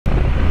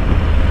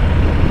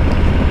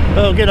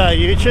Well, g'day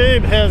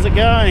YouTube, how's it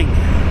going?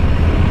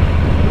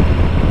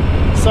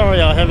 Sorry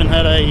I haven't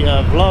had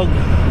a vlog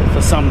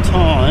for some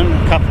time,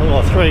 a couple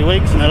or 3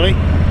 weeks nearly.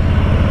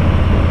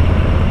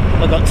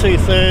 I got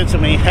 2/3 of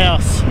my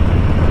house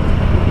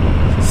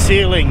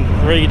ceiling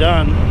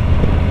redone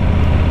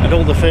and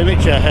all the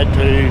furniture had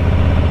to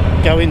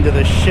go into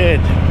the shed.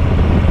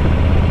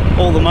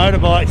 All the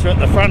motorbikes are at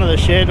the front of the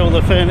shed, all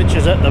the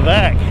furniture's at the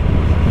back.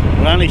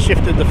 We only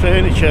shifted the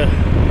furniture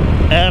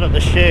out of the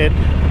shed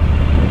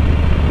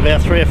about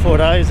 3 or 4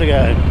 days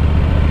ago,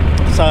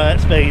 so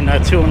that's been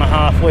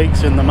 2.5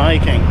 weeks in the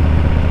making.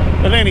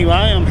 But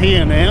anyway, I'm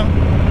here now.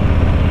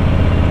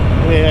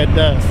 We had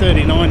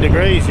 39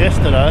 degrees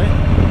yesterday,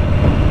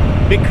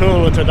 a bit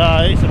cooler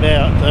today, it's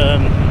about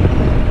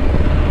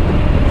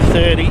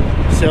 30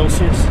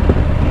 Celsius.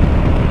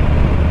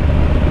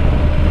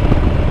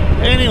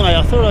 Anyway,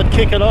 I thought I'd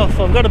kick it off.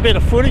 I've got a bit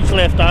of footage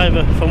left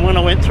over from when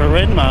I went to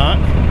Renmark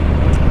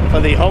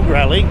for the HOG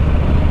Rally.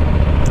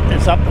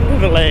 It's up the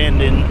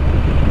Riverland in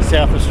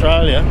South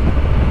Australia.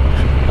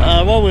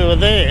 While we were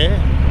there,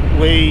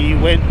 we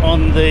went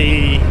on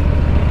the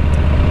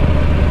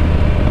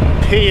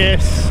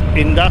PS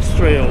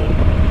Industrial,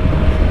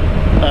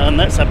 and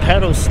that's a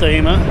paddle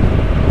steamer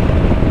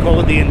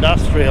called the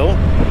Industrial,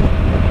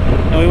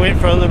 and we went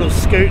for a little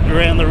scoot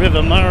around the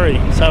River Murray.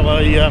 So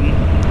I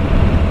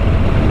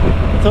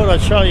thought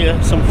I'd show you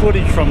some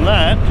footage from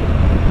that,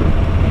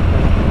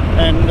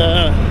 and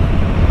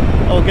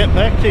I'll get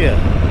back to you.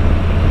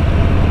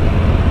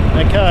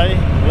 Okay,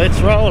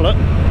 let's roll it.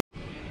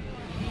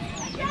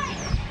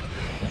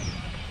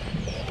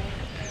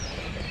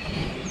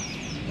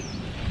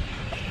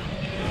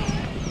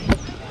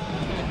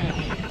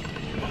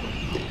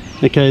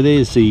 Okay,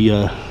 there's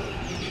the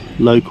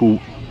local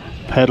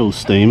paddle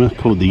steamer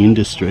called the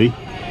Industry.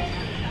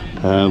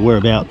 We're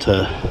about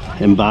to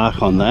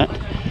embark on that.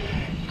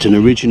 It's an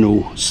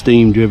original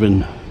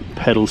steam-driven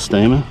paddle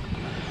steamer.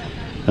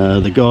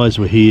 The guys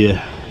were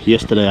here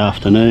yesterday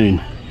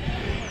afternoon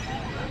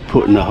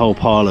putting a whole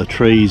pile of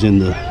trees in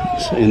the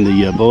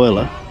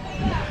boiler.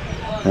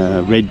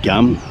 Red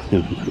gum.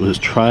 It was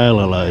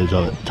trailer loads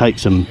of it. It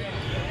takes them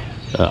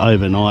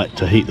overnight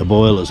to heat the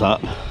boilers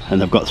up,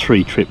 and they've got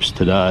 3 trips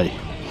today.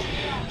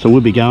 So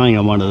we'll be going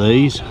on one of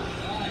these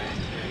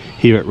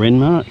here at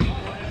Renmark,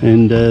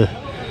 and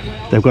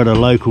they've got a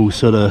local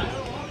sort of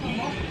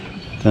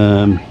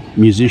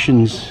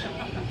musicians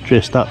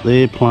dressed up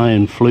there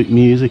playing flute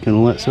music and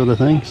all that sort of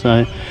thing.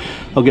 So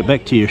I'll get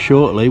back to you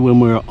shortly when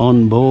we're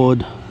on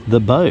board the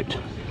boat.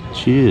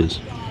 Cheers.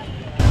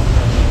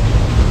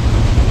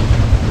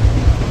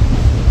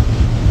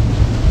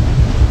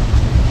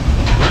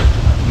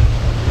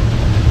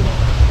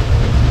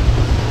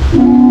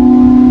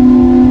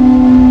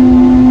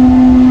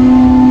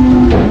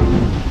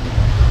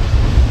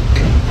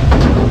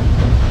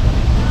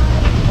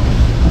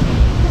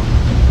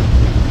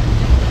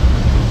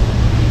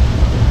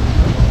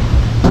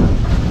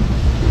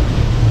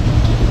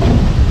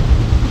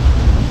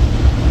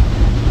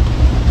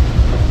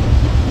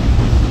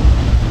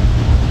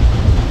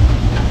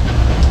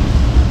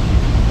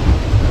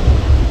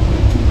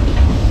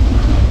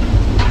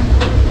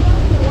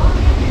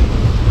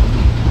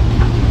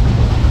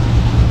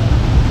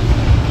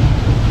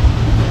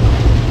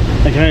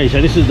 Okay,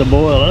 so this is the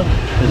boiler.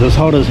 It's as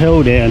hot as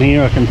hell down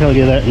here, I can tell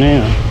you that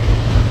now.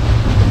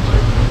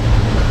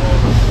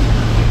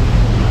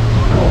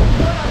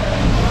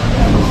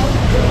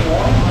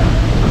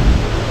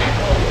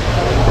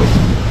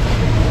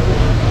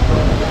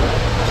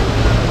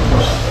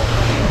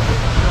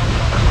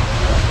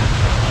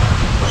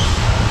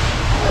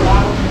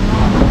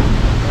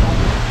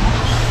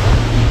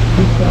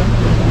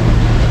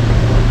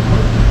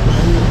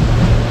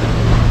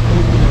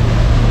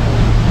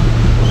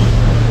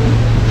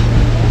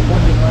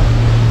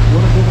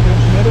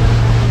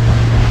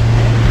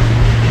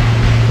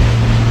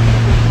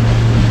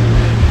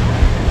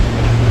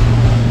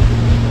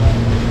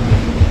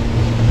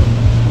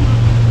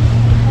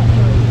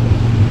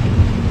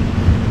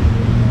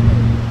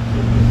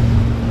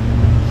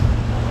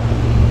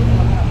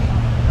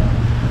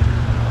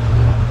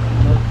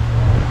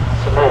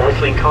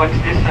 Kite's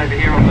nest over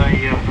here on the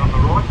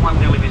right, one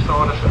nearly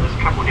beside us, and there's a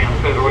couple down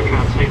further. I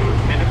can't see them at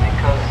the minute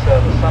because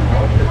the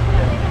sunlight is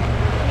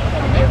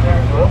coming down there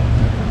as well.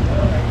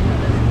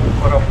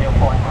 Quite often you'll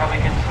find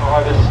pelicans,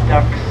 ibis,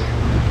 ducks,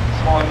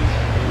 swans,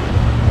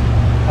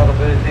 other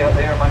birds out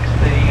there amongst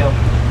the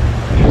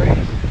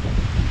trees.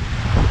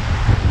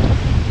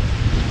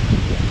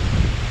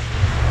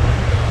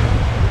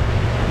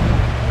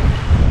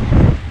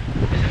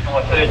 This is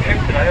my 3rd trip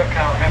today. I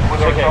can't remember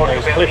whether I told you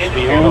about the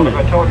industry or if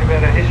I told you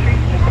about our history.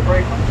 Just a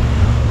brief one.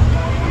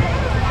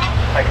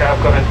 Okay, I've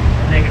got a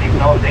negative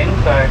nod then.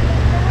 So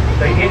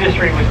the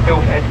Industry was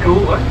built at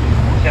Goulburn,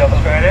 South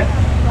Australia,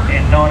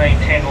 in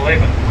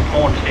 1910-11. It was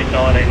launched in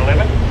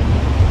 1911.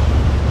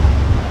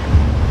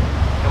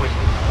 It was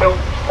built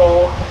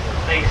for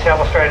the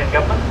South Australian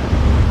government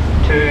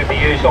to be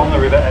used on the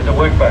river as a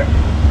workboat.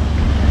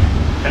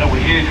 And it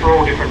was used for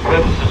all different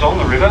purposes on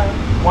the river.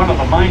 One of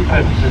the main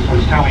purposes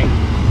was towing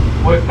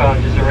work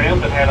barges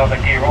around that had other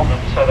gear on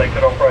them, so they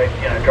could operate,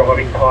 you know,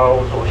 driving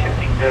piles or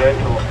shifting dirt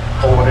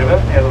or whatever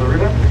out of the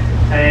river.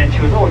 And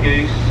she was all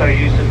used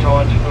at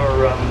times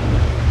for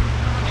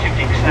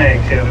shifting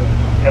snags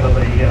out of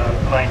the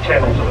main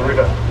channels of the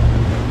river.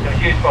 It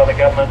was used by the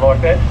government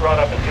like that right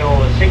up until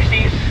the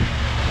 60s,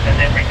 and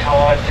then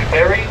retired to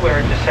Berry, where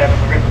it just sat on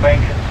the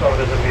riverbank and sort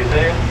of as a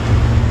museum.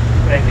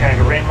 Then came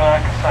to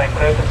Renmark, same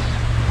purpose,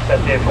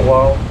 sat there for a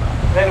while.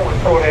 Then it was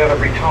brought out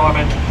of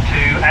retirement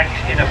to act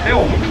in a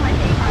film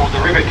called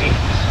The River Kings.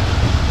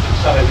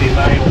 Some of you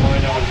may or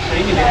may not have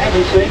seen it. If you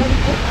haven't seen it,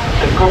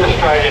 it's a good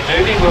Australian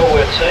movie, well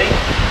worth seeing.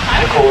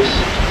 And of course,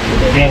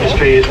 the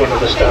industry is one of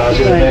the stars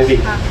in the movie.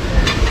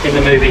 In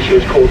the movie she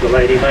was called the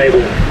Lady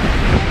Mabel.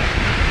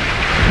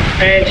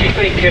 And she's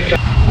been kept up.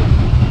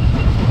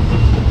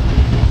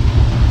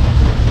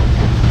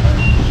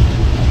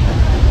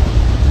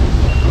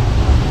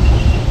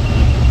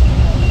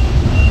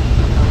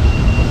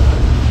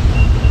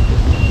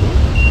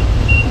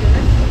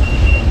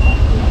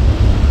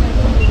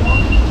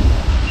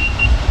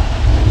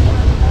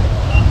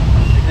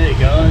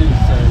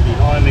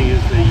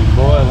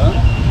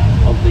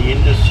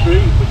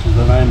 Which is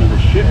the name of the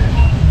ship.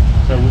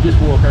 So we'll just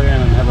walk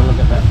around and have a look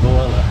at that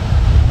boiler.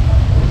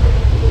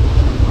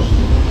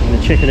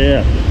 And check it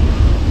out.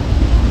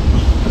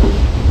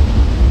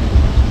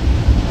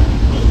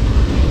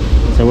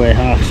 So we're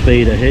half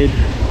speed ahead.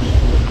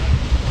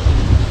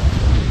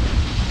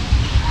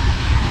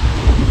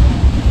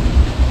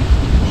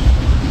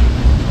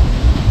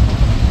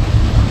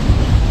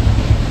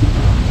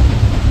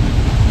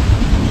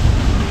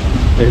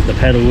 There's the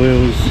paddle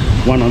wheels,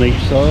 one on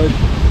each side.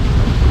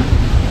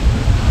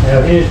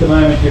 Now here's the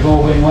moment you've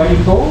all been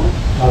waiting for.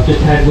 I've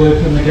just had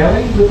word from the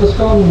galley that the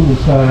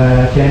scones,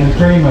 jam and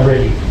cream are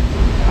ready.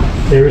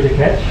 There is a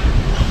catch.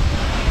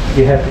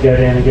 You have to go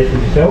down and get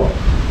them yourself.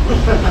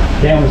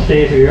 Down the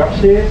stairs or you're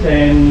upstairs,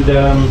 and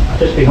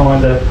just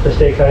behind the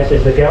staircase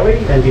is the galley,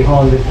 and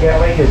behind the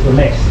galley is the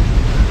mess.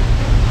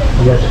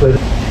 And that's where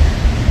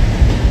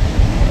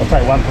I'll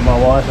take one for my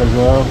wife as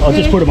well. I'll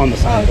just put them on the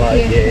same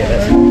plate. Yeah,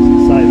 that's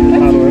save the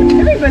puddle.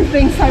 Everyone's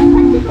being so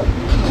practical.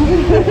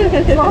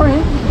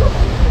 Sorry.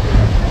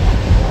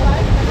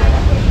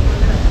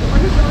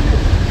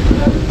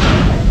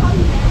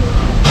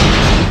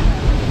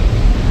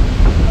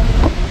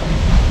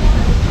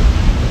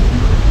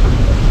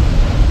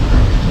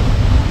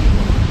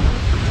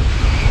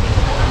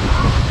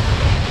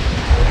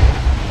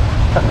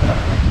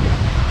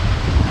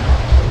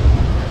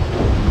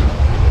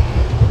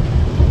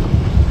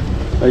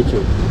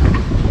 Rachel.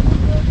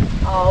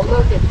 Oh,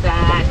 look at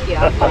that.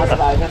 Yeah, I'll pass it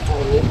over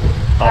for you.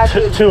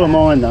 Oh, two are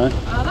mine though.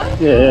 Are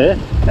they? Yeah.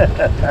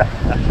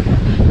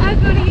 How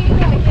good are you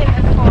going to get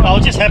us for? I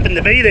just happened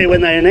to be there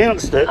when they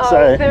announced it. Oh,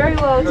 so. very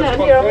well done.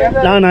 Here,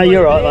 No,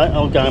 you're right, mate.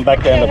 I'm going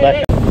back down the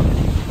back.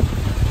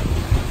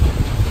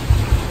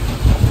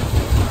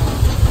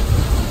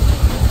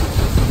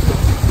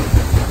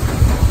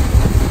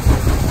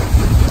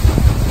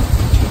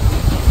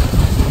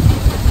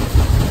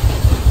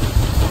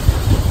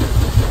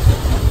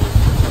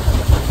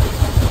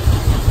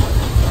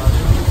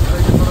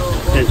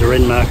 There's the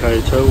Renmark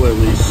Hotel where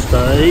we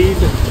stayed.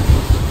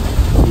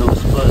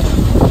 Nice place,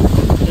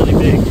 really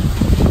big.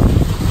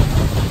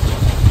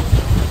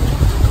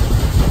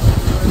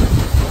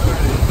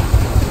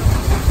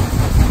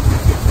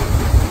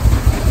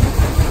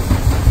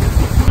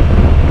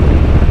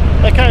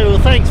 Okay, well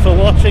thanks for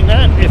watching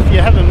that. If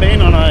you haven't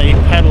been on a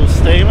paddle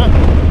steamer,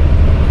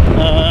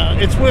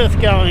 it's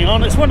worth going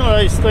on. It's one of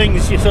those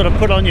things you sort of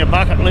put on your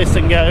bucket list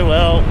and go,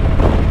 well,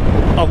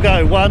 I'll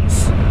go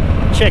once,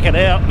 check it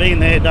out, been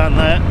there, done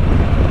that.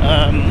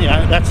 You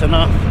know, that's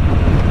enough.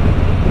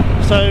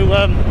 So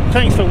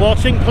thanks for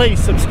watching. Please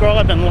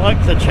subscribe and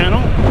like the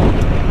channel.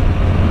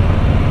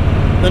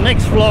 The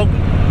next vlog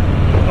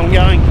I'm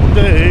going to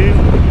do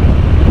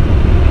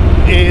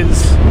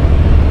is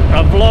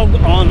a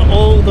vlog on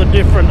all the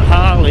different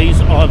Harleys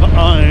I've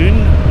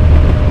owned.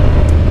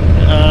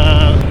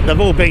 They've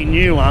all been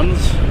new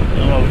ones.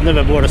 I've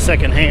never bought a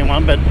second-hand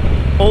one, but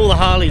all the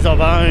Harleys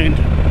I've owned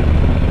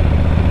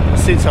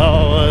since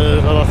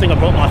I think I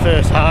bought my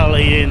first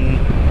Harley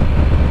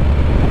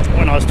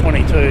when I was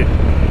 22.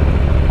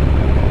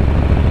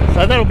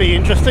 So that'll be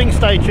interesting.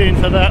 Stay tuned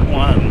for that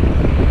one.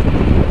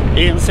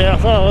 In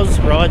South Oz,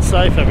 ride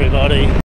safe everybody.